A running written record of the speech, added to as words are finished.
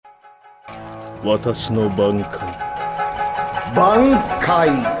私の挽回。挽回。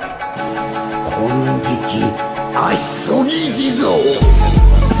金色足そぎ地蔵。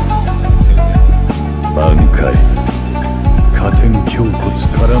挽回。加点胸骨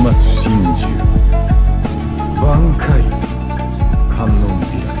から松真珠。挽回。観音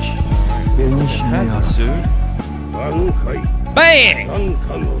開き。紅姫朝。挽回。Bang! なん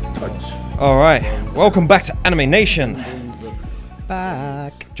かのタッチ。 Alright, welcome back to Anime Nation.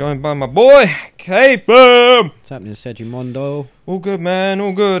 Back. Joined by my boy, K-Fam. What's happening, Seji Mondo? All good, man,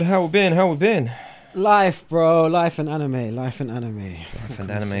 all good. How we been? How we been? Life, bro. Life and anime. Life and anime. Life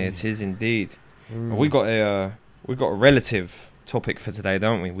and anime, it is indeed. We got a relative topic for today,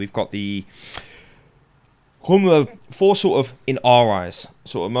 don't we? We've got the four sort of, in our eyes,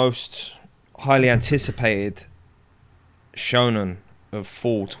 sort of most highly anticipated shonen of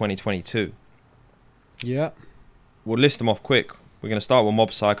fall 2022. Yeah. We'll list them off quick. We're going to start with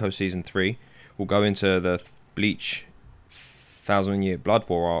Mob Psycho Season 3. We'll go into the Bleach 1000-Year Blood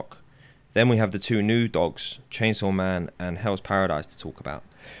War arc. Then we have the two new dogs, Chainsaw Man and Hell's Paradise, to talk about.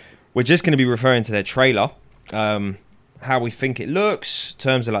 We're just going to be referring to their trailer, how we think it looks, in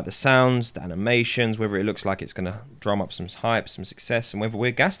terms of like the sounds, the animations, whether it looks like it's going to drum up some hype, some success, and whether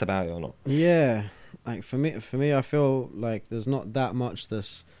we're gassed about it or not. Yeah. Like for me, I feel like there's not that much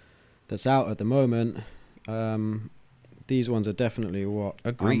that's out at the moment. These ones are definitely what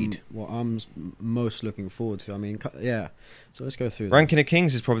I'm most looking forward to. I mean, yeah. So let's go through that. Ranking of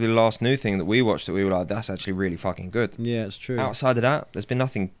Kings is probably the last new thing that we watched that we were like, that's actually really fucking good. Yeah, it's true. Outside of that, there's been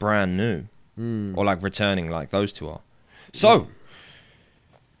nothing brand new or like returning like those two are. So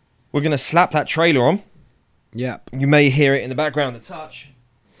we're gonna slap that trailer on. Yep. You may hear it in the background a touch.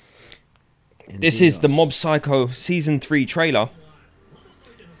 Indeed. This is the Mob Psycho Season 3 trailer.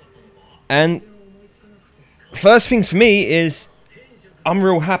 And first things for me is I'm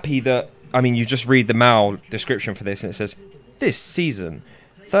real happy that, I mean, you just read the Mal description for this and it says, this season,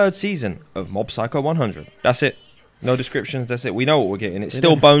 third season of Mob Psycho 100. That's it. No descriptions, that's it. We know what we're getting. It's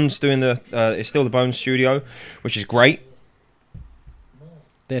still Bones doing it's still the Bones studio, which is great.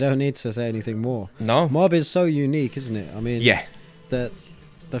 They don't need to say anything more. No. Mob is so unique, isn't it? I mean, yeah.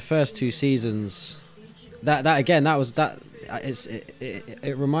 The first two seasons, it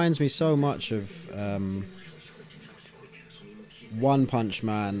reminds me so much of One Punch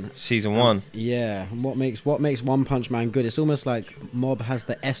Man Season 1. Yeah, what makes One Punch Man good? It's almost like Mob has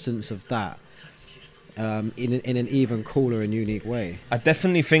the essence of that, in an even cooler and unique way. I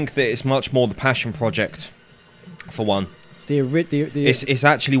definitely think that it's much more the passion project, for one. It's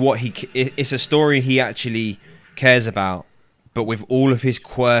actually what it's a story he actually cares about, but with all of his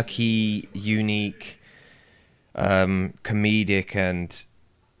quirky, unique, comedic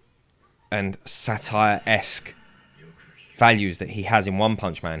and satire-esque values that he has in One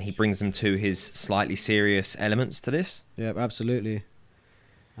Punch Man, he brings them to his slightly serious elements to this. Yeah, absolutely.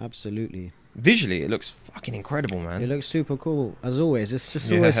 Visually, it looks fucking incredible, man. It looks super cool, as always. It's just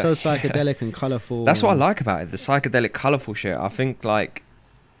always so psychedelic and colourful. That's what I like about it, the psychedelic, colourful shit. I think, like,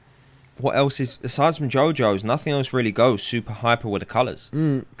 what else is, aside from JoJo's, nothing else really goes super hyper with the colours.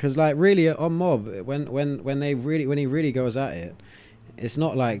 Because, like, really, on Mob, when he really goes at it, it's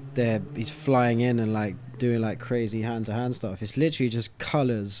not like he's flying in and, like, doing, like, crazy hand-to-hand stuff. It's literally just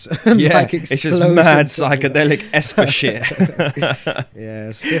colours. Yeah, like it's just mad psychedelic esper shit. Yeah,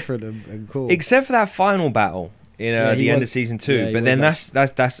 it's different and cool. Except for that final battle in the end of season 2. Yeah, but then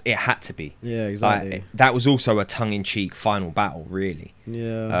that's it had to be. Yeah, exactly. Like, that was also a tongue-in-cheek final battle, really.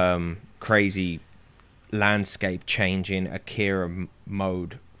 Yeah. Crazy landscape changing Akira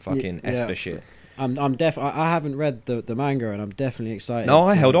mode fucking esper shit. I haven't read the manga, and I'm definitely excited. No,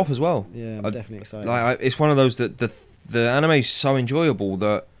 I held off as well. Yeah, I'm definitely excited. Like, it's one of those that the anime is so enjoyable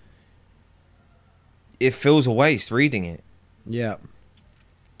that it feels a waste reading it. Yeah.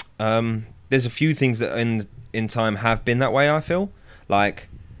 There's a few things that in time have been that way, I feel. Like,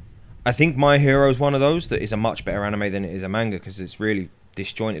 I think My Hero is one of those that is a much better anime than it is a manga, because it's really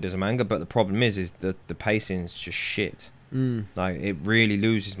disjointed as a manga, but the problem is the pacing is just shit. Like, it really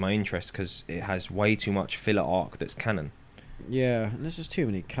loses my interest because it has way too much filler arc that's canon. Yeah, and there's just too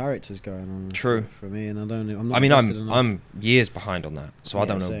many characters going on. True. For me, and I'm years behind on that, so I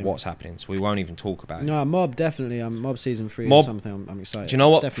don't know same. what's happening, so we won't even talk about it. No, Mob definitely. Mob season 3 is something I'm excited. Do you know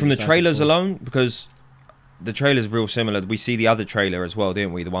what? Definitely From the trailers for. alone, because the trailer's real similar. We see the other trailer as well,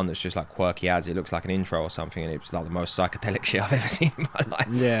 didn't we? The one that's just like quirky as it looks like an intro or something, and it was like the most psychedelic shit I've ever seen in my life.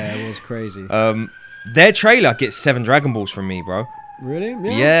 Yeah, it was crazy. Their trailer gets 7 Dragon Balls from me, bro. Really?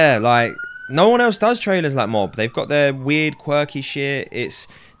 Yeah, like no one else does trailers like Mob. They've got their weird, quirky shit.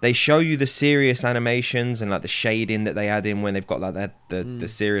 they show you the serious animations and like the shading that they add in when they've got like that the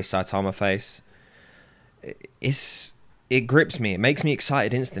serious Saitama face. It grips me. It makes me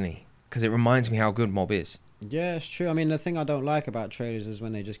excited instantly because it reminds me how good Mob is. Yeah, it's true. I mean, the thing I don't like about trailers is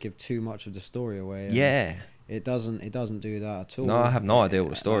when they just give too much of the story away. Yeah. It doesn't do that at all. No, I have no idea what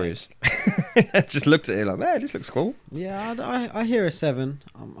the story is. I just looked at it like, man, this looks cool. Yeah, I hear a 7.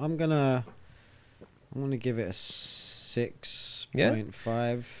 I'm gonna give it a 6.5. Yeah.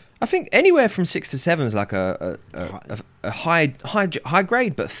 I think anywhere from 6 to 7 is like a high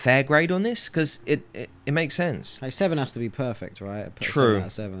grade, but fair grade on this because it makes sense. Like 7 has to be perfect, right? True. 7 out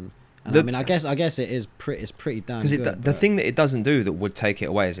of 7. And I mean, I guess it's pretty damn good. Because the thing that it doesn't do that would take it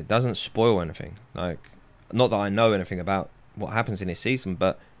away is it doesn't spoil anything. Like, not that I know anything about what happens in this season,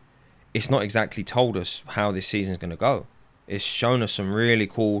 but it's not exactly told us how this season's going to go. It's shown us some really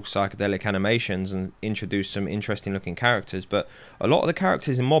cool psychedelic animations and introduced some interesting looking characters, but a lot of the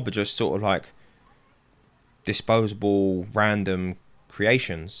characters in Mob are just sort of like disposable, random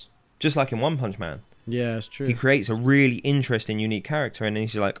creations, just like in One Punch Man. Yeah, it's true. He creates a really interesting, unique character, and then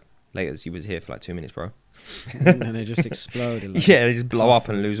he's like, "Laters, you was here for like 2 minutes, bro." And then they just explode. Like, yeah, they just blow up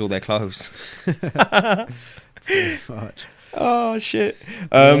and lose all their clothes. Oh shit.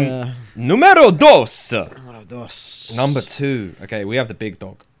 Numero dos. Number 2. Okay, we have the big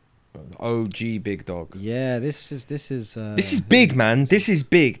dog. The OG big dog. Yeah, this is big, man. This is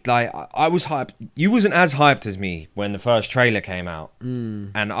big. Like I was hyped. You wasn't as hyped as me when the first trailer came out.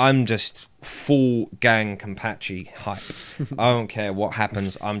 And I'm just full gang Kenpachi hype. I don't care what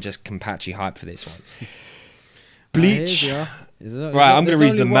happens. I'm just Kenpachi hype for this one. Bleach. Right, I'm going to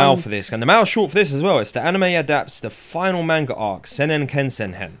read the mail for this. And the mail's short for this as well. It's the anime adapts the final manga arc, Sennen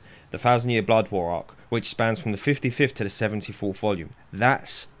Kensenhen, the 1,000-Year Blood War arc, which spans from the 55th to the 74th volume.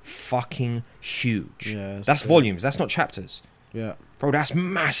 That's fucking huge. Yeah, that's volumes. That's not chapters. Yeah. Bro, that's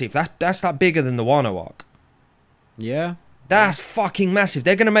massive. That's like bigger than the Wano arc. Yeah. That's fucking massive.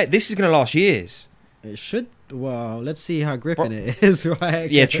 They're going to make... This is going to last years. It should... Well, let's see how gripping it is,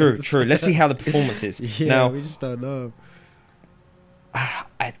 right? Yeah, true. Let's see how the performance is. Yeah, now, we just don't know.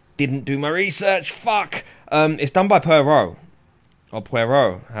 I didn't do my research. Fuck. It's done by Poirot. Or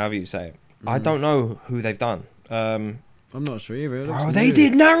Poirot, however you say it. I don't know who they've done. I'm not sure either. Bro, they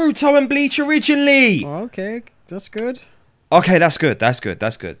did Naruto and Bleach originally. Oh, okay, that's good. Okay, that's good. That's good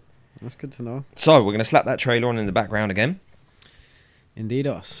to know. So, we're going to slap that trailer on in the background again. Indeed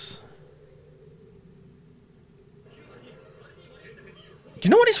us. Do you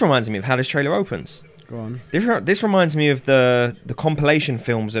know what this reminds me of? How this trailer opens? Go on. This reminds me of the compilation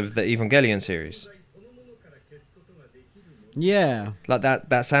films of the Evangelion series. Yeah. Like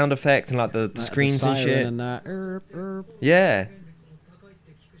that sound effect and like the screens and shit. And that. Yeah.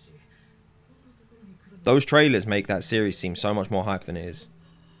 Those trailers make that series seem so much more hype than it is.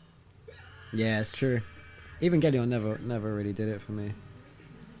 Yeah, it's true. Evangelion never really did it for me.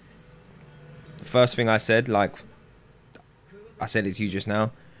 The first thing I said, like I said it to you just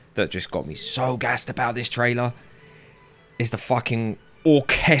now, that just got me so gassed about this trailer, is the fucking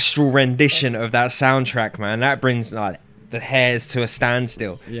orchestral rendition of that soundtrack, man. That brings like the hairs to a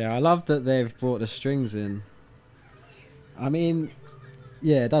standstill. Yeah, I love that they've brought the strings in. I mean,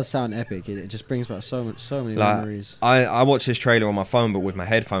 yeah, it does sound epic. It just brings back so many memories. I watched this trailer on my phone, but with my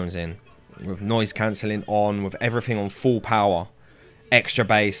headphones in, with noise cancelling on, with everything on full power, extra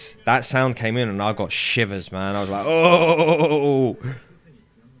bass. That sound came in and I got shivers, man. I was like, oh.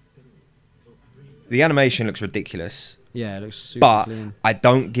 The animation looks ridiculous. Yeah, it looks super but clean. I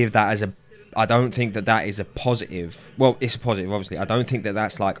don't give that as a... I don't think that is a positive. Well, it's a positive, obviously. I don't think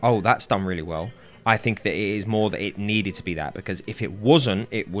that's like, oh, that's done really well. I think that it is more that it needed to be that, because if it wasn't,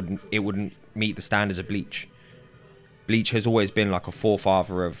 it wouldn't meet the standards of Bleach. Bleach has always been like a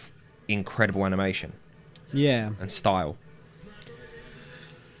forefather of incredible animation. Yeah. And style.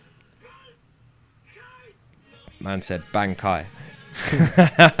 Man said Bankai.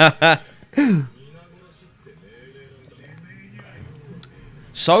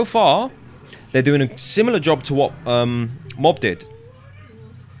 So far, they're doing a similar job to what Mob did.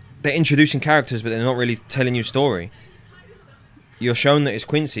 They're introducing characters, but they're not really telling you a story. You're shown that it's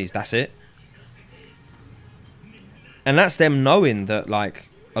Quincy's, that's it. And that's them knowing that, like,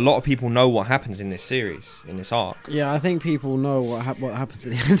 a lot of people know what happens in this series, in this arc. Yeah, I think people know what happens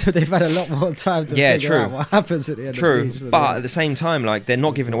at the end. They've had a lot more time to figure out what happens at the end. True, but at the same time, like, they're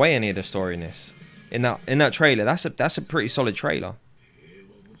not giving away any of the story in this. In that trailer, that's a pretty solid trailer.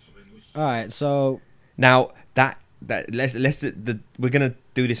 All right, so now we're gonna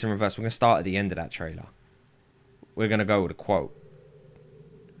do this in reverse. We're gonna start at the end of that trailer. We're gonna go with a quote.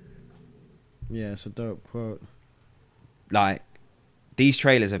 Yeah, it's a dope quote. Like, these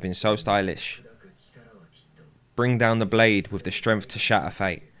trailers have been so stylish. Bring down the blade with the strength to shatter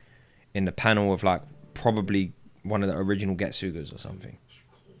fate in the panel of like probably one of the original Getsugas or something.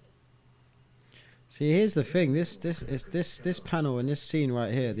 See, here's the thing. This panel and this scene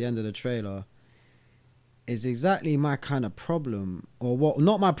right here at the end of the trailer is exactly my kind of problem, or what?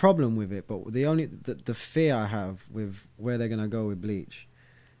 Not my problem with it, but the fear I have with where they're gonna go with Bleach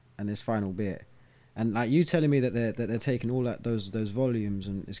and this final bit. And like you telling me that they're taking all those volumes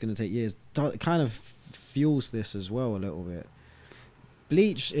and it's gonna take years, kind of fuels this as well a little bit.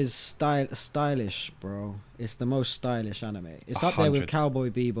 Bleach is stylish, bro. It's the most stylish anime. It's up there with Cowboy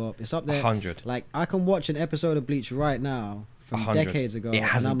Bebop. It's up there. 100. Like I can watch an episode of Bleach right now from 100. decades ago. It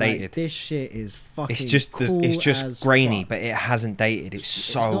hasn't and I'm dated. Like, this shit is fucking. It's just as grainy, fuck. but it hasn't dated. It's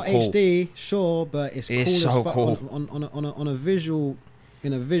so it's not cool. HD, sure, but it's It's cool so as fuck cool. on a visual,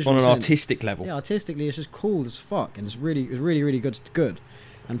 in a visual On an sense. artistic level. Yeah, artistically, it's just cool as fuck, and it's really good.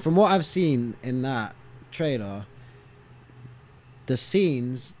 And from what I've seen in that trailer, the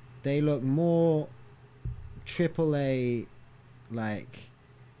scenes, they look more AAA, like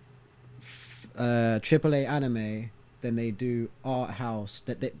AAA anime than they do art house.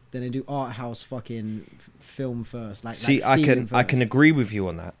 Than they do art house fucking film first. Like, see, like I can agree with you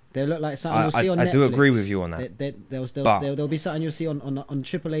on that. They look like something you'll see on Netflix. I do agree with you on that. There'll be something you'll see on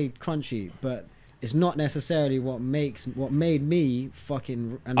AAA Crunchy, but it's not necessarily what made me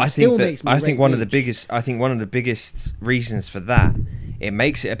fucking. And I still think that makes me I think rate one of the Bleach. biggest reasons for that, it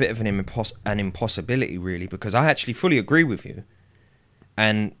makes it a bit of an impossibility, really, because I actually fully agree with you,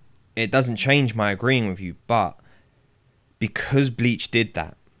 and it doesn't change my agreeing with you, but because Bleach did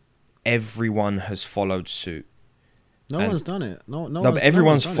that, everyone has followed suit. No one's done it. No, but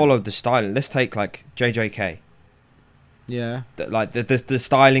everyone's followed the style. Let's take like JJK. Yeah. Like the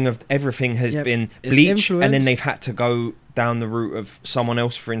styling of everything has been Bleach, and then they've had to go down the route of someone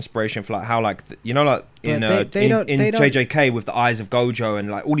else for inspiration for like how like you know like in JJK with the eyes of Gojo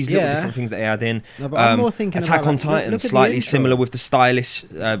and like all these little different things that they add in. No, but I'm more thinking Attack about, on like, Titan, look at the slightly intro. similar with the stylish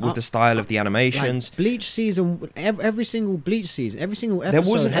with the style of the animations. Like Bleach season, every single Bleach season, every single episode, There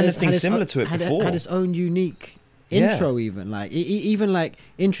wasn't anything similar to it before. Had its own unique intro, even like even like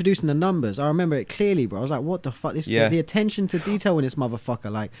introducing the numbers. I remember it clearly, bro. I was like, "What the fuck?" The attention to detail in this motherfucker.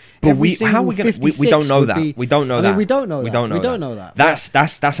 Like, but we don't know that. We don't know that. We don't know that.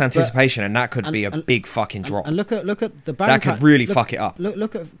 That's anticipation, and that could be a big fucking drop. And look at the Bankai. That could really fuck it up.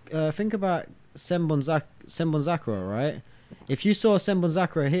 Look at think about Senbon Sakura, right? If you saw Senbon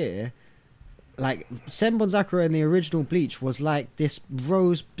Sakura here, like Senbon Sakura in the original Bleach was like this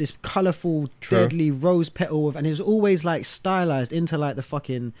colourful, deadly rose petal and it was always like stylized into like the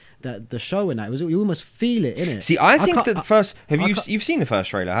fucking the show and that. It was, you almost feel it in it. See, I think that the first you've seen the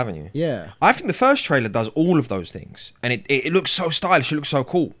first trailer, haven't you? Yeah. I think the first trailer does all of those things, and it looks so stylish. It looks so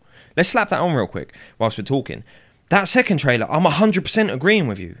cool. Let's slap that on real quick whilst we're talking. That second trailer, I'm 100% agreeing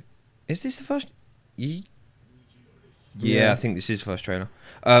with you. Is this the first? Yeah, I think this is the first trailer.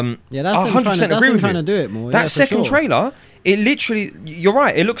 Yeah, that's 100% agree with you. Trying to do it more. That second trailer, it literally, you're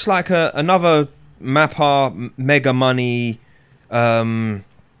right. It looks like another Mappa Mega Money,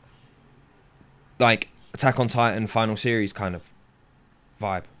 like Attack on Titan final series kind of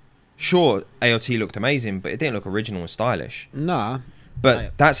vibe. Sure, AOT looked amazing, but it didn't look original and stylish. Nah,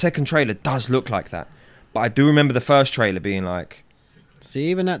 but that second trailer does look like that. But I do remember the first trailer being like, see,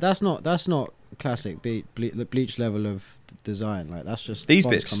 even that's not classic Bleach level of design. Like that's just these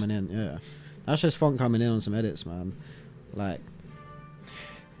fonts bits coming in. Yeah, that's just font coming in on some edits, man. Like,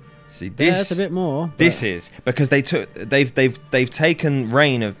 see, this that's a bit more. This is because they've taken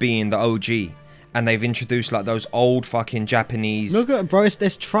Reign of being the OG, and they've introduced like those old fucking Japanese. Look at bro, they're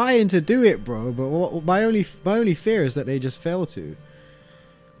trying to do it, bro. But my only fear is that they just fail to.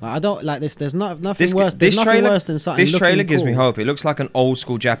 Like, I don't like this. There's nothing worse. There's nothing worse than something. This trailer gives me cool. hope. It looks like an old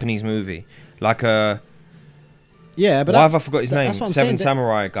school Japanese movie, like a. Yeah, but why have I forgot his name? Seven saying,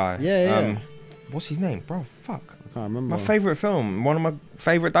 Samurai guy. Yeah. What's his name, bro? Fuck. I can't remember. My favorite film. One of my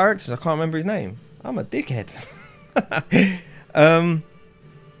favorite directors. I can't remember his name. I'm a dickhead.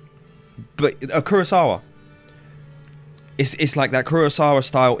 But Kurosawa. It's like that Kurosawa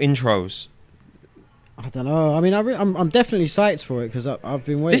style intros. I don't know. I mean, I'm definitely psyched for it because I've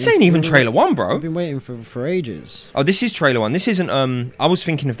been waiting. This ain't even trailer 1, bro. I've been waiting for ages. Oh, this is trailer 1. This isn't. I was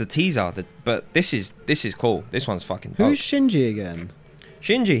thinking of the teaser, but this is cool. This one's fucking dope. Who's Shinji again?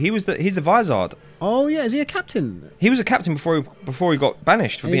 Shinji. He's the Vizard. Oh yeah, is he a captain? He was a captain before he got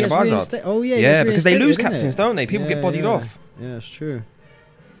banished for being a Vizard. Oh yeah. Yeah, because they lose captains, don't they? People get bodied off. Yeah, it's true.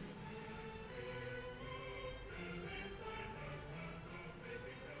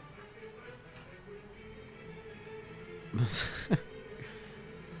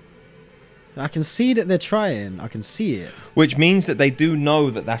 I can see that they're trying. I can see it. Which means that they do know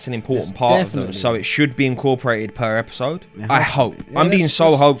that that's an important part of them. So it should be incorporated per episode. I hope. Yeah, I'm being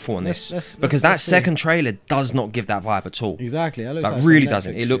so hopeful on this. Because that let's see. second trailer does not give that vibe at all. Exactly. It looks Like like really some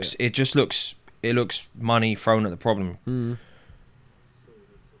doesn't. Netflix It looks money thrown at the problem. Mm.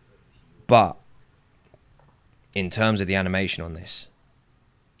 But in terms of the animation on this,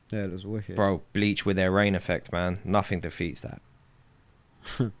 Yeah, it was wicked. bro, Bleach with their rain effect, man, nothing defeats that.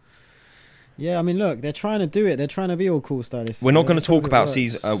 Yeah, I mean, look, they're trying to do it. They're trying to be all cool stylists. We're not going to talk about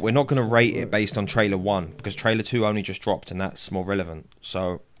season. season. We're not going to rate it based on trailer 1 because trailer 2 only just dropped and that's more relevant.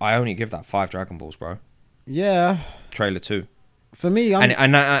 So I only give that 5 Dragon Balls, bro. Yeah. Trailer 2. For me,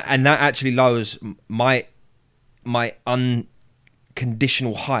 And that actually lowers my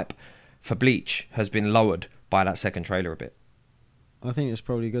unconditional hype for Bleach has been lowered by that second trailer a bit. I think it's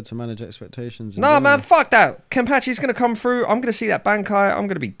probably good to manage expectations. No, man, fuck that. Kenpachi's going to come through. I'm going to see that Bankai. I'm going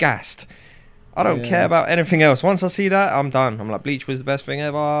to be gassed. I don't care about anything else. Once I see that, I'm done. I'm like, Bleach was the best thing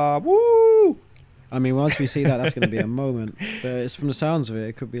ever. Woo! I mean, once we see that, that's going to be a moment. But it's from the sounds of it,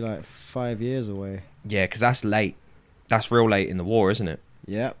 it could be like 5 years away. Yeah, because that's late. That's real late in the war, isn't it?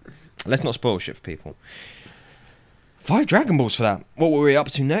 Yeah. Let's not spoil shit for people. 5 Dragon Balls for that. What were we up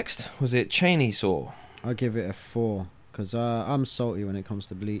to next? Was it Cheney Saw? I'll give it a 4 because I'm salty when it comes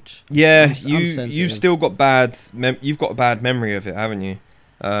to Bleach. Yeah, I'm you've sensitive. still got bad. You've got a bad memory of it, haven't you?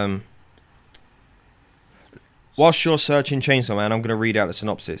 Whilst you're searching Chainsaw Man, I'm going to read out the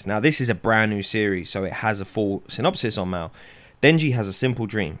synopsis. Now, this is a brand new series, so it has a full synopsis on Mal. Denji has a simple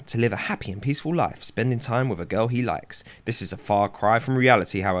dream, to live a happy and peaceful life, spending time with a girl he likes. This is a far cry from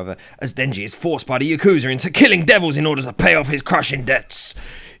reality, however, as Denji is forced by the Yakuza into killing devils in order to pay off his crushing debts.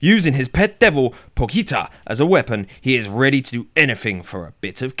 Using his pet devil, Pokita, as a weapon, he is ready to do anything for a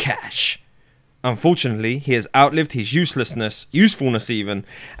bit of cash. Unfortunately, he has outlived his usefulness even,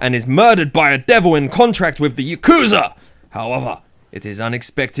 and is murdered by a devil in contract with the Yakuza. However, at his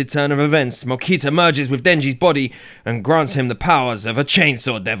unexpected turn of events, Mokita merges with Denji's body and grants him the powers of a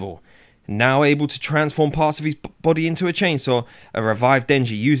chainsaw devil. Now able to transform parts of his body into a chainsaw, a revived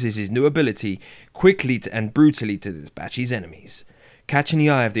Denji uses his new ability quickly and brutally to dispatch his enemies. Catching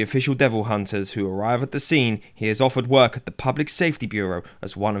the eye of the official devil hunters who arrive at the scene, he is offered work at the Public Safety Bureau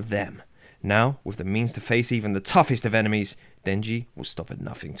as one of them. Now, with the means to face even the toughest of enemies, Denji will stop at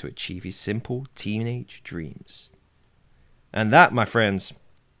nothing to achieve his simple teenage dreams. And that, my friends,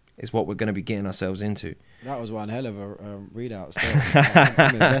 is what we're going to be getting ourselves into. That was one hell of a readout story.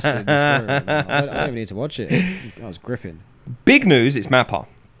 I'm invested in the story. I don't even need to watch it. That was gripping. Big news, it's Mappa.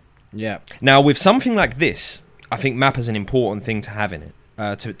 Yeah. Now, with something like this, I think Mappa's an important thing to have in it.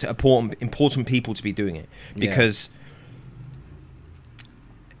 To important people to be doing it. Because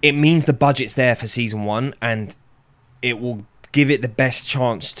it means the budget's there for season 1 and it will give it the best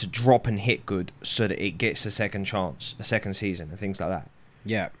chance to drop and hit good so that it gets a second chance, a second season and things like that.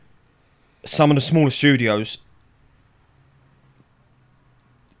 Yeah. Some of the smaller studios,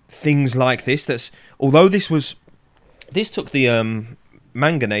 things like this, although this took the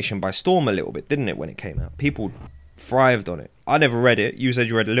manga nation by storm a little bit, didn't it, when it came out? People thrived on it. I never read it. You said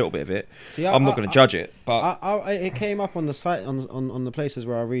you read a little bit of it. See, I'm not going to judge it, but it came up on the site on the places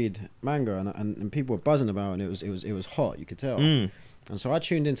where I read manga, and people were buzzing about it. And it was hot. You could tell. And so I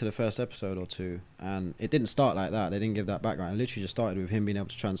tuned into the first episode or two, and it didn't start like that. They didn't give that background. It literally just started with him being able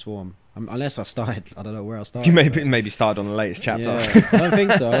to transform. Unless I started, I don't know where I started. You maybe started on the latest chapter. Yeah, I don't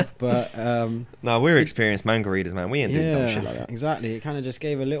think so, but no, we're experienced manga readers, man. We ain't doing dumb shit like that. Exactly. It kind of just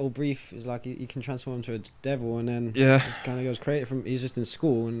gave a little brief. It's like you can transform into a devil, and then just kind of goes crazy from. He's just in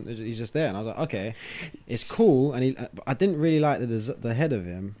school, and he's just there, and I was like, okay, it's cool. And I didn't really like the head of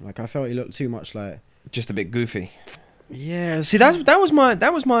him. Like I felt he looked too much like just a bit goofy. Yeah. See, that was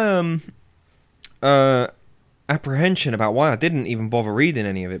my apprehension about why I didn't even bother reading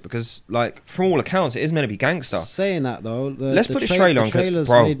any of it, because like from all accounts it is meant to be gangster. Saying that though, let's put this trailer on, because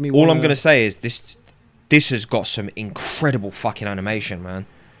bro, all I'm gonna say is this has got some incredible fucking animation, man.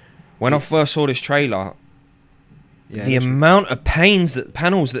 When I first saw this trailer, the amount of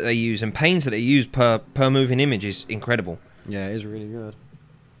panels that they use and panes that they use per moving image is incredible. Yeah, it is really good.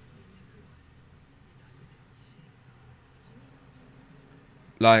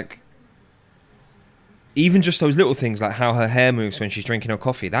 Like, even just those little things, like how her hair moves when she's drinking her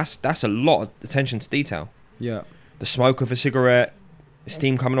coffee, that's a lot of attention to detail. Yeah. The smoke of a cigarette,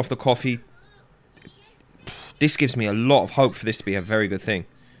 steam coming off the coffee. This gives me a lot of hope for this to be a very good thing.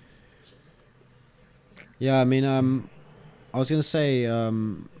 Yeah, I mean, I was gonna say,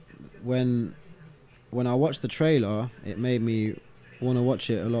 when I watched the trailer, it made me want to watch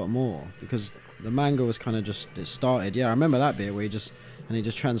it a lot more, because the manga was kind of just, it started. Yeah, I remember that bit where he just and he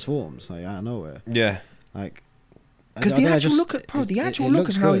just transforms like out of nowhere. Yeah. Like, because the actual look at the actual look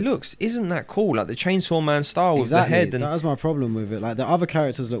of how he looks isn't that cool. Like the Chainsaw Man style with the head. And that was my problem with it. Like the other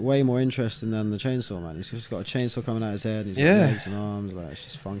characters look way more interesting than the Chainsaw Man. He's just got a chainsaw coming out his head. And he's got legs and arms. Like it's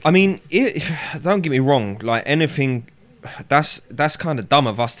just funky. I mean, don't get me wrong. Like anything, that's kind of dumb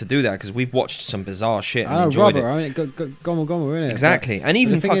of us to do that because we've watched some bizarre shit and enjoyed it. I mean, Gomu Gomu, innit? Exactly, but, and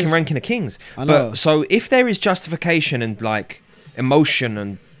even fucking Ranking of Kings. I know. But so if there is justification and like emotion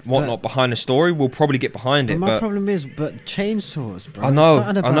and whatnot behind the story, we'll probably get behind it. But my problem is, chainsaws, bro. I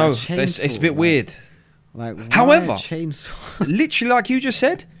know. It's a bit weird. Like, however, chainsaw? literally, like you just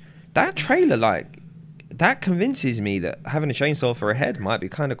said, that trailer, like, that convinces me that having a chainsaw for a head might be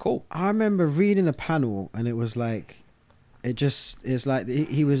kind of cool. I remember reading a panel, and it was like, it's like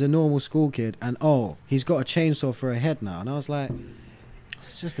he was a normal school kid, and he's got a chainsaw for a head now, and I was like,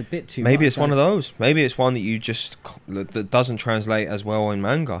 it's just a bit too. Maybe much. it's one of those. Maybe it's one that doesn't translate as well in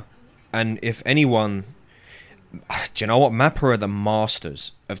manga. And if anyone, do you know what? Mappa are the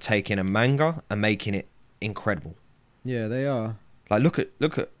masters of taking a manga and making it incredible. Yeah, they are. Like look at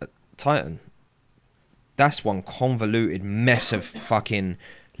Titan. That's one convoluted mess of fucking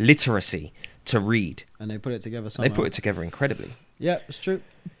literacy to read. And they put it together somehow. They put it together incredibly. Yeah, it's true.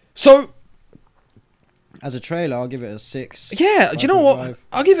 So, as a trailer, I'll give it a 6. Yeah, do you know what? 5.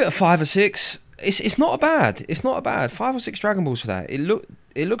 I'll give it a 5 or 6. It's not bad. It's not bad. 5 or 6 Dragon Balls for that. It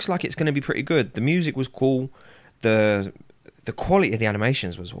looks like it's going to be pretty good. The music was cool. The quality of the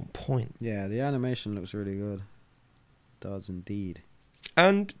animations was on point. Yeah, the animation looks really good. It does indeed.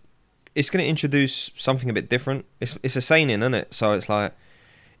 And it's going to introduce something a bit different. It's a seinen, isn't it? So it's like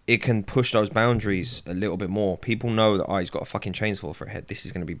it can push those boundaries a little bit more. People know that he's got a fucking chainsaw for a head. This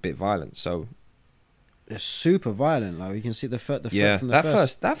is going to be a bit violent. So it's super violent. Like you can see the first.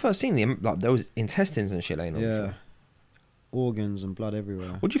 That first scene, like there was intestines and shit laying on the floor. Organs and blood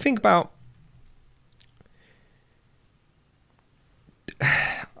everywhere. What do you think about?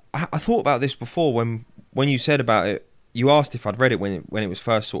 I thought about this before when you said about it. You asked if I'd read it when it was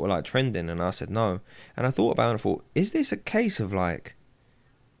first sort of like trending, and I said no. And I thought about it and I thought, is this a case of like,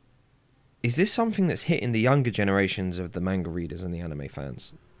 is this something that's hitting the younger generations of the manga readers and the anime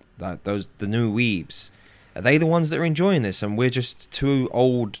fans? Like the new weebs, are they the ones that are enjoying this, and we're just two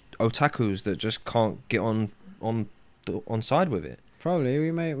old otakus that just can't get on side with it? Probably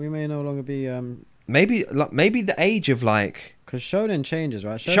we may no longer be maybe the age of like. Because shonen changes,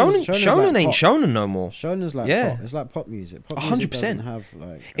 right? Shonen ain't shonen no more. Shonen is like pop. It's like pop music. Pop 100%. music doesn't have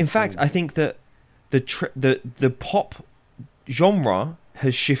like. In fact, I think that the pop genre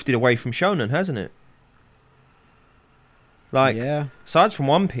has shifted away from shonen, hasn't it? Like, aside from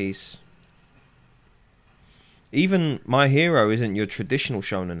One Piece, even My Hero isn't your traditional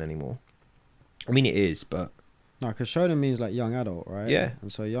shonen anymore. I mean, it is, but. No, because shonen means like young adult, right? Yeah.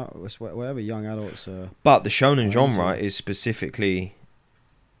 And so whatever young adults are. But the shonen genre is specifically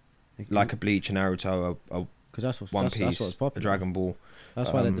like a Bleach, a Naruto, a One Piece, that's what's popular. a Dragon Ball.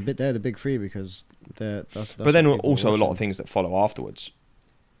 That's why they're the big three, because that's but then also a lot of things that follow afterwards.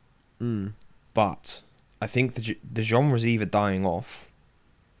 But I think the genre's either dying off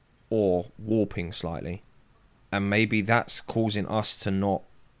or warping slightly, and maybe that's causing us to not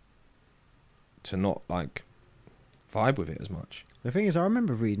like vibe with it as much. The thing is, I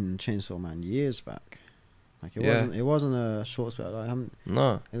remember reading Chainsaw Man years back. Like it wasn't a short spell.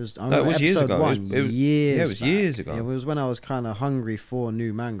 It was. It was years ago. It was years ago. It was when I was kind of hungry for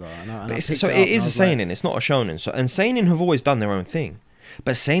new manga. So it is a seinen. It's not a shonen. So and seinen have always done their own thing,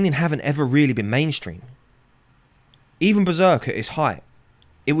 but seinen haven't ever really been mainstream. Even Berserk at its height,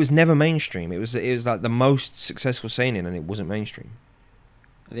 it was never mainstream. It was like the most successful seinen, and it wasn't mainstream.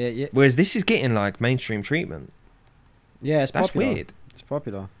 Yeah. Whereas this is getting like mainstream treatment. Yeah, that's popular. weird. It's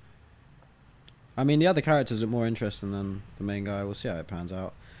popular. I mean, the other characters look more interesting than the main guy. We'll see how it pans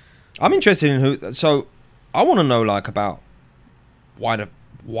out. I'm interested in who. So, I want to know like about why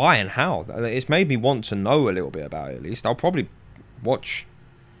and how. It's made me want to know a little bit about it. At least I'll probably watch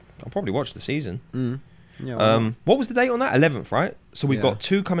the season. Yeah. What was the date on that? 11th, right? So we've got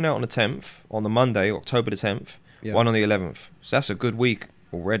 2 coming out on the 10th, on the Monday, October the 10th. Yeah. 1 on the 11th. So that's a good week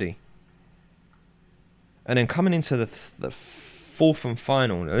already. And then coming into the 4th and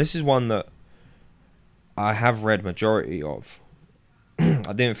final. Now this is one that I have read majority of.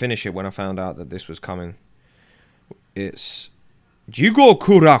 I didn't finish it when I found out that this was coming. It's Jigo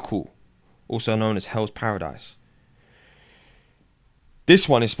Kuraku, also known as Hell's Paradise. This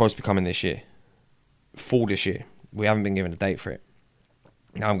one is supposed to be coming this year. Fall this year. We haven't been given a date for it.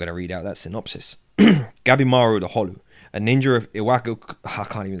 Now I'm going to read out that synopsis. Gabimaru the Holu, a ninja of Iwagakure. I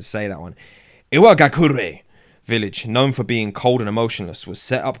can't even say that one. Iwagakure village, known for being cold and emotionless, was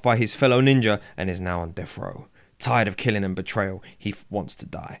set up by his fellow ninja and is now on death row. Tired of killing and betrayal, he wants to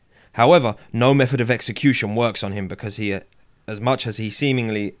die. However, no method of execution works on him because as much as he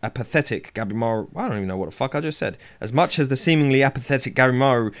seemingly apathetic Gabimaru... I don't even know what the fuck I just said. As much as the seemingly apathetic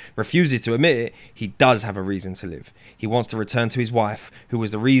Gabimaru refuses to admit it, he does have a reason to live. He wants to return to his wife, who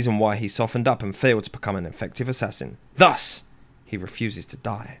was the reason why he softened up and failed to become an effective assassin. Thus, he refuses to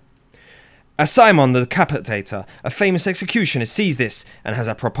die. As Simon the Decapitator, a famous executioner, sees this and has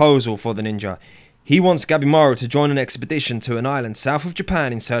a proposal for the ninja. He wants Gabimaru to join an expedition to an island south of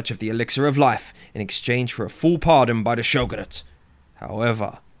Japan in search of the elixir of life in exchange for a full pardon by the shogunate.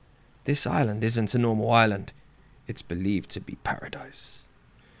 However, this island isn't a normal island. It's believed to be paradise.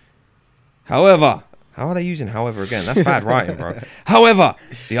 However, how are they using however again? That's bad writing, bro. However,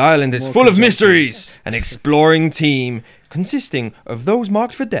 the island is full of mysteries. An exploring team consisting of those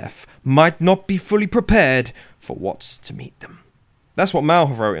marked for death might not be fully prepared for what's to meet them. That's what Mal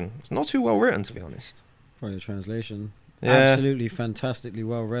have written. It's not too well written, to be honest. Probably a translation. Yeah. Absolutely fantastically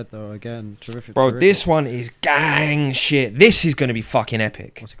well read, though. Again, terrific. Bro, terrific. this one is gang shit. This is going to be fucking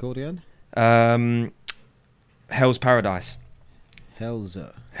epic. What's it called again? Hell's Paradise. Hell's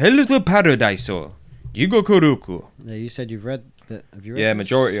Paradise. Jigokuruku. Yeah, you said you've read that. Have you read Yeah, this?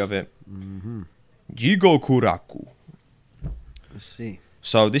 majority of it. Mm-hmm. Jigokuraku. Let's see.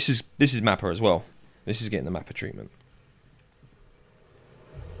 So this is Mappa as well. This is getting the Mappa treatment.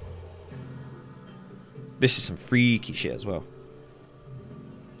 This is some freaky shit as well.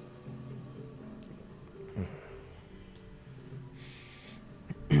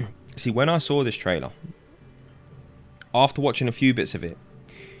 See, when I saw this trailer, after watching a few bits of it,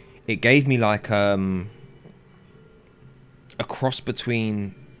 it gave me like a cross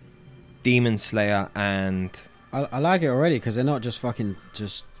between Demon Slayer and... I like it already because they're not just putting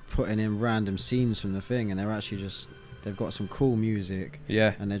in random scenes from the thing, and they're actually they've got some cool music.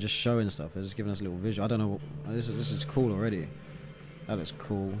 Yeah. And they're just showing stuff. They're just giving us a little visual. I don't know. This is cool already. That looks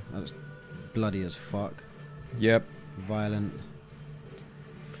cool. That looks bloody as fuck. Yep. Violent.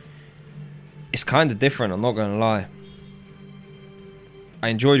 It's kind of different, I'm not going to lie. I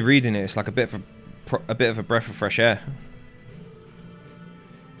enjoyed reading it. It's like a bit of a breath of fresh air.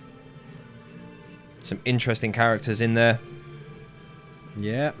 Some interesting characters in there.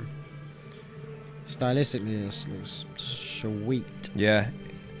 Yeah. Stylistically, this looks sweet. Yeah.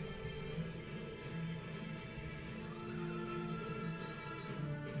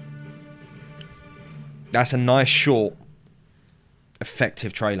 That's a nice, short,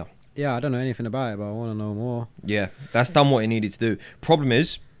 effective trailer. Yeah, I don't know anything about it, but I want to know more. Yeah, that's done what it needed to do. Problem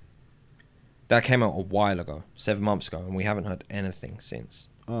is, that came out a while ago, 7 months ago, and we haven't heard anything since.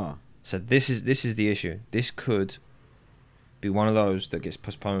 Oh. So this is the issue. This could be one of those that gets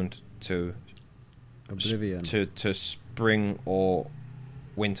postponed to Oblivion. to spring or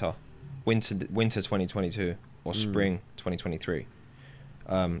winter 2022 or spring 2023.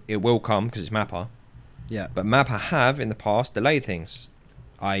 It will come because it's Mappa. Yeah. But Mappa have in the past delayed things,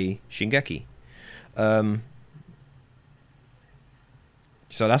 i.e. Shingeki. So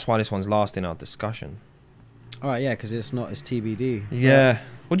that's why this one's last in our discussion. Alright, yeah, because it's TBD. Yeah.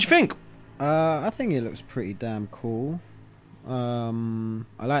 What do you think? I think it looks pretty damn cool. I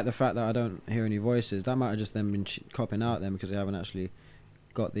like the fact that I don't hear any voices. That might have just then been copping out then because they haven't actually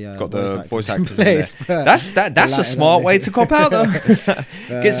got the voice actors in place, there. That's a smart way to cop out though.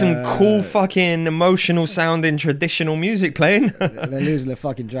 Get some cool fucking emotional sounding traditional music playing. They're losing the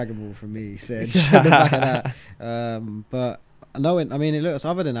fucking Dragon Ball from me, said the back of that. But knowing, I mean, it looks,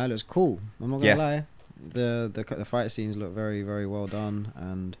 other than that, it looks cool. I'm not gonna lie. The fight scenes look very, very well done,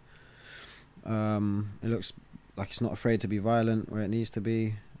 and it looks like it's not afraid to be violent where it needs to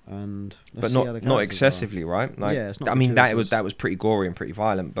be, and but not excessively, right? Like, yeah, it's not. I mean, that was pretty gory and pretty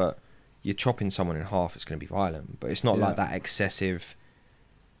violent, but you're chopping someone in half, it's going to be violent, but it's not like that excessive,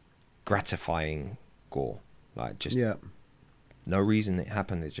 gratifying gore. Like just no reason it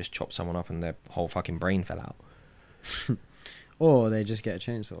happened. They just chopped someone up and their whole fucking brain fell out. Or they just get a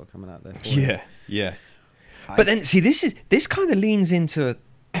chainsaw coming out there. Yeah. But then, see, this kind of leans into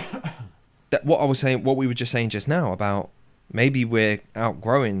that what we were just saying just now about maybe we're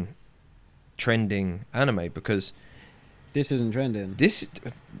outgrowing trending anime because this isn't trending. This,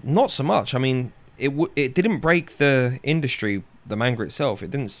 not so much. I mean, it didn't break the industry, the manga itself.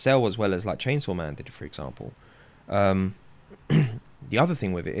 It didn't sell as well as like Chainsaw Man did, for example. The other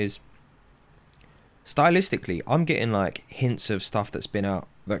thing with it is, stylistically, I'm getting like hints of stuff that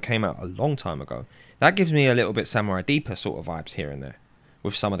came out a long time ago. That gives me a little bit Samurai Deeper sort of vibes here and there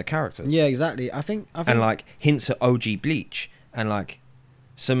with some of the characters. Yeah, exactly. I think and like hints at OG Bleach and like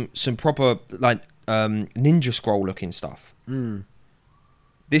some proper like ninja scroll looking stuff. Mm.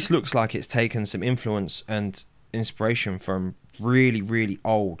 This looks like it's taken some influence and inspiration from really, really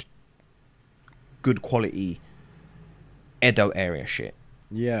old, good quality Edo area shit.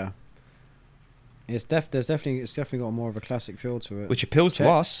 Yeah. It's definitely got more of a classic feel to it, Which appeals to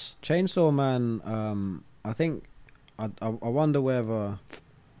us. Chainsaw Man. I think I wonder whether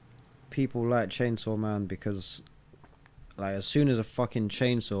people like Chainsaw Man because, like, as soon as a fucking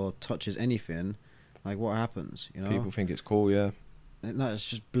chainsaw touches anything, like, what happens? You know, People think it's cool, yeah. No, it's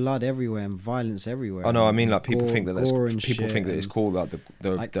just blood everywhere and violence everywhere. Oh no, I mean, like, gore, people think that it's cool, like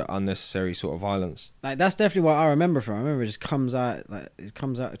like, the unnecessary sort of violence. Like, that's definitely what I remember from. I remember it just comes out, like, a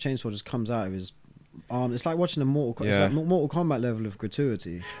chainsaw just comes out of his arm. It's like watching it's like Mortal Kombat level of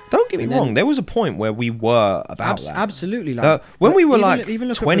gratuity. Don't get me wrong. There was a point where we were about that. Absolutely, like when we were even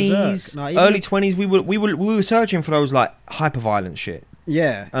like look at 20s, Berserk. early 20s, we were searching for those like hyper violent shit.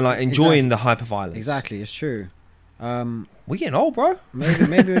 Yeah, And like enjoying the hyper violence. Exactly, it's true. We're getting old, bro.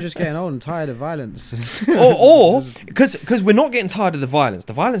 Maybe we're just getting old and tired of violence. or because we're not getting tired of the violence.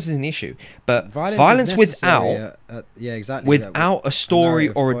 The violence is an issue, but violence without exactly, without a story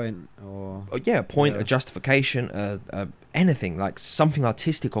or point, a justification, anything like something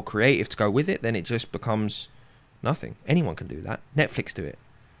artistic or creative to go with it, then it just becomes nothing. Anyone can do that. Netflix do it.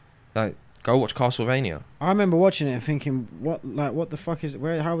 Like, go watch Castlevania. I remember watching it and thinking, what the fuck is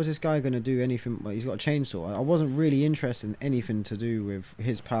it? How is this guy going to do anything? Like, he's got a chainsaw. I wasn't really interested in anything to do with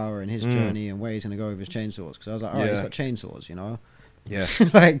his power and his journey and where he's going to go with his chainsaws, because I was like, alright, he's got chainsaws, you know. Yeah.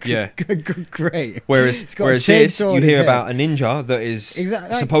 Like, yeah. Great. Whereas this, you hear about a ninja that is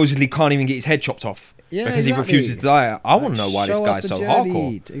supposedly can't even get his head chopped off because he refuses to die. I want to know why this guy's so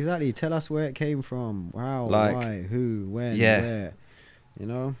hardcore. Exactly. Tell us where it came from. How, like, why, who, when, where. You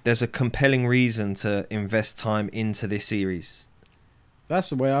know, there's a compelling reason to invest time into this series. That's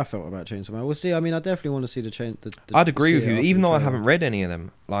the way I felt about Chainsaw Man. We'll see. I mean, I definitely want to see the I'd agree with you, even though I haven't read any of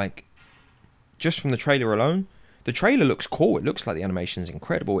them. Like, just from the trailer alone, the trailer looks cool. It looks like the animation's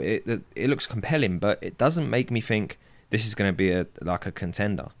incredible. It looks compelling, but it doesn't make me think this is going to be a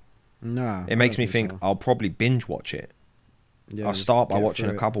contender. Nah, it makes me think I'll probably binge watch it. Yeah, I'll start by watching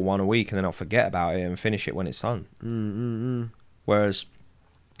a couple one a week, and then I'll forget about it and finish it when it's done. Whereas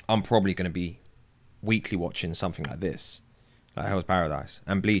I'm probably going to be weekly watching something like this, like Hell's Paradise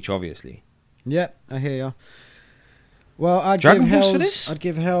and Bleach, obviously. Yeah, I hear ya. Well, I'd give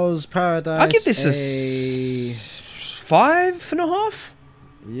Hell's Paradise. I'd give this a 5.5.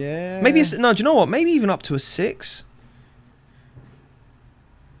 Yeah. Maybe no. Do you know what? Maybe even up to a 6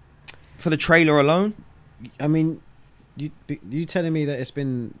 for the trailer alone. I mean, you telling me that it's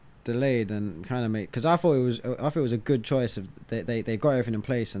been delayed and kind of because I thought it was a good choice of they got everything in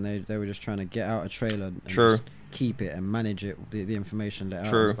place and they were just trying to get out a trailer and just keep it and manage it, the information let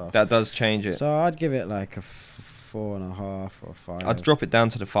out and stuff. That does change it. So I'd give it like a 4.5 or 5. I'd drop it down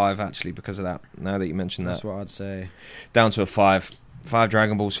to the 5 actually because of that. Now that you mentioned that's what I'd say. Down to a 5. 5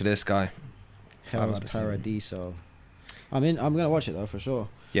 Dragon Balls for this guy. Hell's Paradiso. I'm gonna watch it though for sure.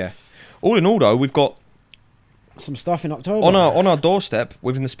 Yeah. All in all though, we've got some stuff in October on our doorstep.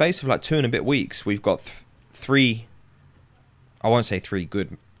 Within the space of like 2 and a bit weeks, we've got 3. I won't say 3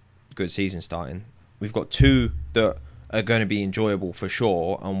 good seasons starting. We've got 2 that are going to be enjoyable for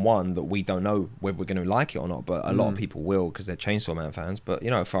sure, and 1 that we don't know whether we're going to like it or not. But a lot of people will because they're Chainsaw Man fans. But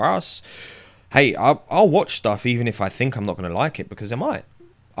you know, for us, hey, I'll watch stuff even if I think I'm not going to like it because I might.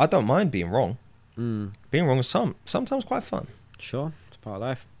 I don't mind being wrong. Being wrong is sometimes quite fun. Sure, it's part of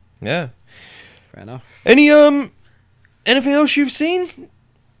life. Yeah. Fair enough. Anything else you've seen?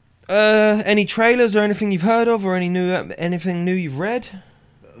 Any trailers or anything you've heard of, or anything new you've read?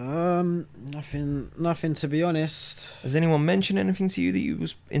 Nothing to be honest. Has anyone mentioned anything to you that you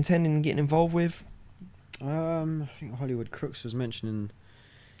was intending getting involved with? I think Hollywood Crooks was mentioning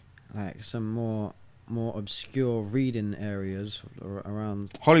like some more obscure reading areas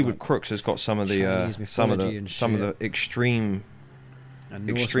around. Hollywood Crooks has got some of the extreme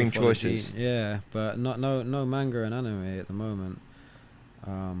choices. Yeah, but no manga and anime at the moment.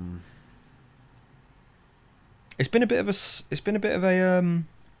 It's been a bit of a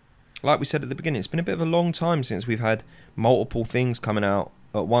like we said at the beginning, it's been a bit of a long time since we've had multiple things coming out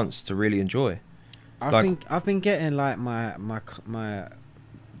at once to really enjoy. I've been getting like my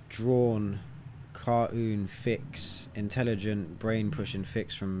drawn cartoon fix, intelligent brain pushing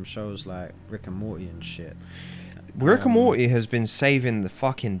fix from shows like Rick and Morty and shit. Rick and Morty has been saving the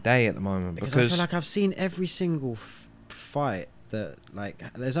fucking day at the moment because I feel like I've seen every single fight that like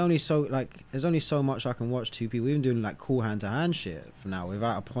there's only so much I can watch 2 people even doing like cool hand to hand shit for now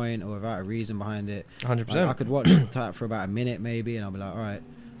without a point or without a reason behind it. 100%. Like, I could watch that for about a minute maybe and I'll be like, all right.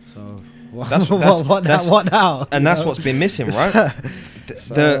 So what now? And that's what's been missing, right?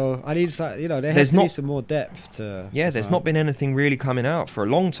 I need, there has to be some more depth to. Yeah, there's not been anything really coming out for a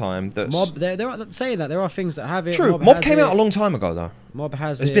long time. That's Mob. There are saying that there are things that have it. True. Mob came out a long time ago, though. Mob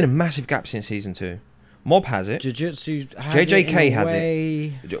has There's been a massive gap since season 2. Mob has it. Jujutsu has JJK it. has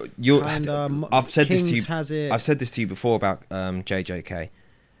it. I've said Kings this to you. Has it. I've said this to you before about JJK.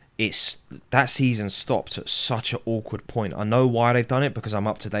 It's that season stopped at such an awkward point. I know why they've done it because I'm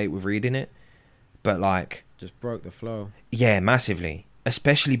up to date with reading it, but like just broke the flow. Yeah, massively.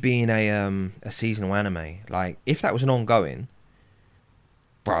 Especially being a seasonal anime. Like if that was an ongoing,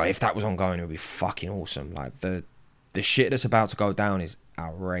 bro, if that was ongoing, it would be fucking awesome. Like the shit that's about to go down is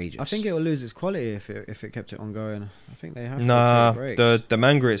outrageous. I think it will lose its quality if it kept it ongoing. I think they have to take breaks. The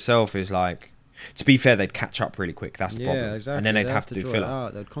manga itself is like, to be fair, they'd catch up really quick. That's the problem. Yeah, exactly. And then they'd have to do draw filler. it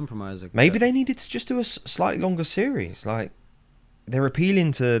out. They'd compromise. Maybe they needed to just do a slightly longer series. Like they're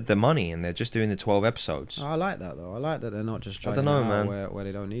appealing to the money and they're just doing the 12 episodes. I like that though. I like that they're not just I dragging don't know, it out man. where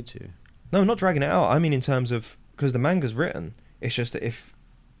they don't need to. No, not dragging it out. I mean in terms of, because the manga's written. It's just that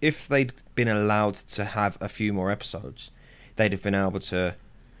if they'd been allowed to have a few more episodes, they'd have been able to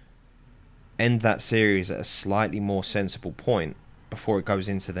end that series at a slightly more sensible point before it goes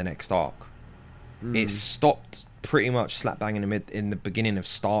into the next arc. It stopped pretty much slap bang in the beginning of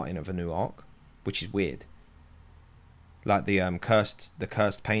starting of a new arc, which is weird. Like the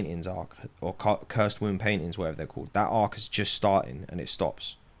cursed paintings arc, or cursed wound paintings, whatever they're called. That arc is just starting and it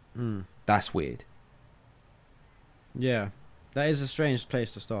stops. That's weird. Yeah, that is a strange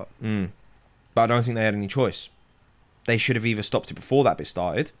place to stop. But I don't think they had any choice. They should have either stopped it before that bit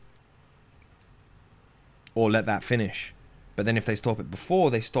started, or let that finish. But then if they stop it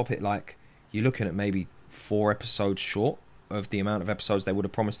before, they stop it like, you're looking at maybe 4 episodes short of the amount of episodes they would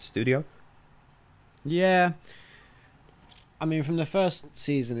have promised the studio. Yeah. I mean, from the first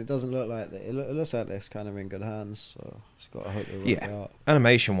season, it doesn't look like that. It looks like it's kind of in good hands. So just got to hope they work it out.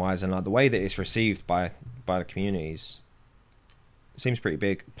 Animation-wise, and like the way that it's received by the communities, seems pretty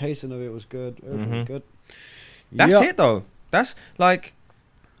big. Pacing of it was good. Everything was good. That's it though. That's like,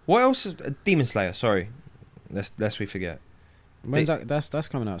 what else? Demon Slayer. Sorry, lest we forget. When's that's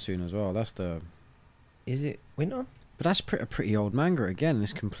coming out soon as well. That's the. Is it winter? But that's a pretty old manga again.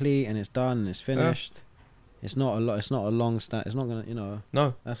 It's complete and it's done and it's finished. It's not a lot. It's not a long stand. It's not gonna,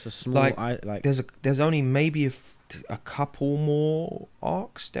 No. That's a small. Like there's only maybe a couple more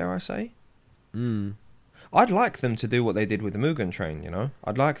arcs. Dare I say? I'd like them to do what they did with the Mugen Train.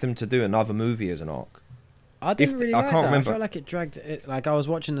 I'd like them to do another movie as an arc. I didn't really like that. Remember. I felt like it dragged it. Like I was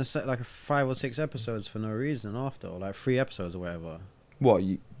watching the set like 5 or 6 episodes for no reason after, or like 3 episodes or whatever. What?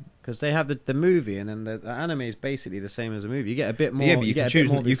 Because they have the movie, and then the anime is basically the same as a movie. You get a bit more. Yeah, but you can choose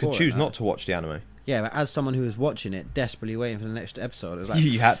it, not to watch the anime. Yeah, but as someone who was watching it, desperately waiting for the next episode, it was like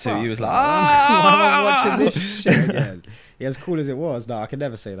you had to. You was like, why am I watching this shit again? Yeah, as cool as it was. No, I could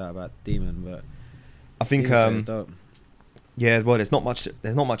never say that about Demon, but I think yeah, well, there's not much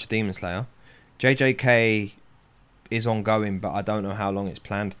of Demon Slayer. JJK is ongoing, but I don't know how long it's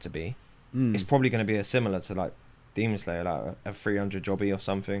planned to be. It's probably going to be similar to like Demon Slayer, like a 300 jobby or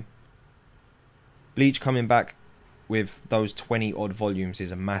something. Bleach coming back with those 20 odd volumes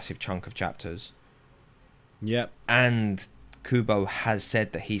is a massive chunk of chapters. Yep. And Kubo has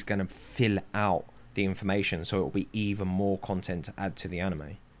said that he's going to fill out the information, so it will be even more content to add to the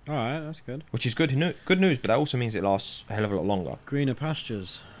anime. Alright, that's good. Which is good news, but that also means it lasts a hell of a lot longer. Greener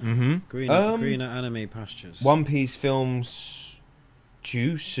pastures. Greener anime pastures. One Piece films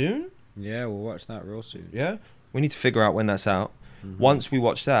due soon? Yeah, we'll watch that real soon. Yeah? We need to figure out when that's out. Once we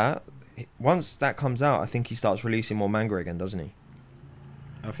watch that, once that comes out, I think he starts releasing more manga again, doesn't he?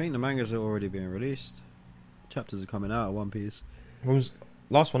 I think the mangas are already being released. Chapters are coming out of One Piece.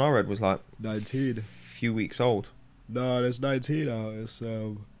 Last one I read was like 19. a few weeks old. No, there's 19 out. It's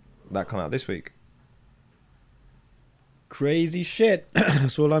That come out this week. Crazy shit.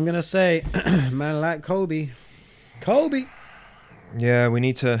 That's all I'm gonna say. Man like Kobe. Yeah, we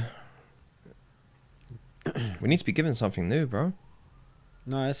need to be given something new, bro.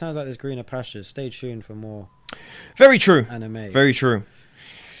 No, it sounds like there's greener pastures. Stay tuned for more. Very true. Anime. Very true.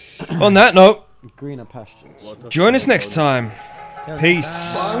 On that note, greener pastures. Join us next time. Peace.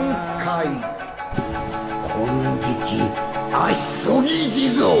 金色足ぎ地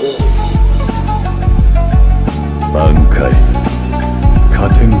蔵挽回加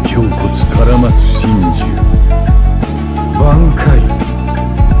点胸骨から松真珠挽回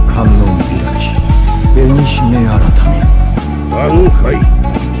観音開き紅姫改め挽回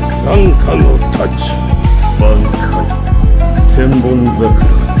眼下の太刀挽回千本桜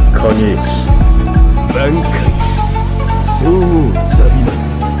影石挽回そうザビマ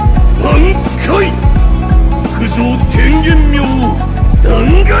ン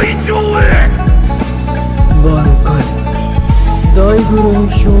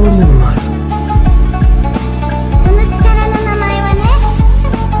漂流丸。その力の名前はね、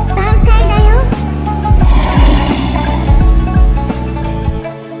挽回だよ。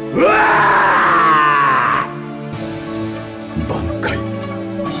うわー！挽回。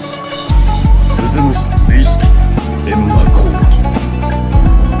鈴虫追式閻魔攻撃。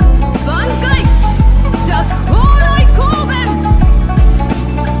挽回弱砲雷光弁。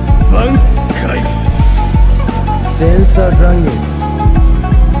挽回。天差残月。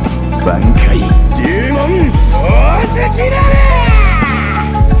挽回。デーモン大関なれ。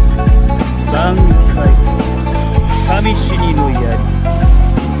挽回。神死にの槍。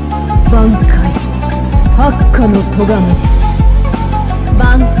挽回八下の咎め。挽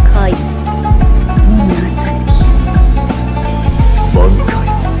回水無月。挽回。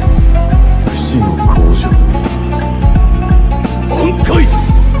不死の工場。挽回。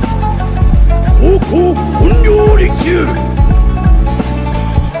方向根領力球。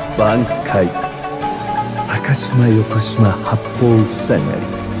挽回。坂島横島八方塞がり。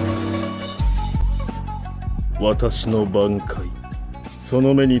私の挽回、そ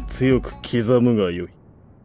の目に強く刻むがよい。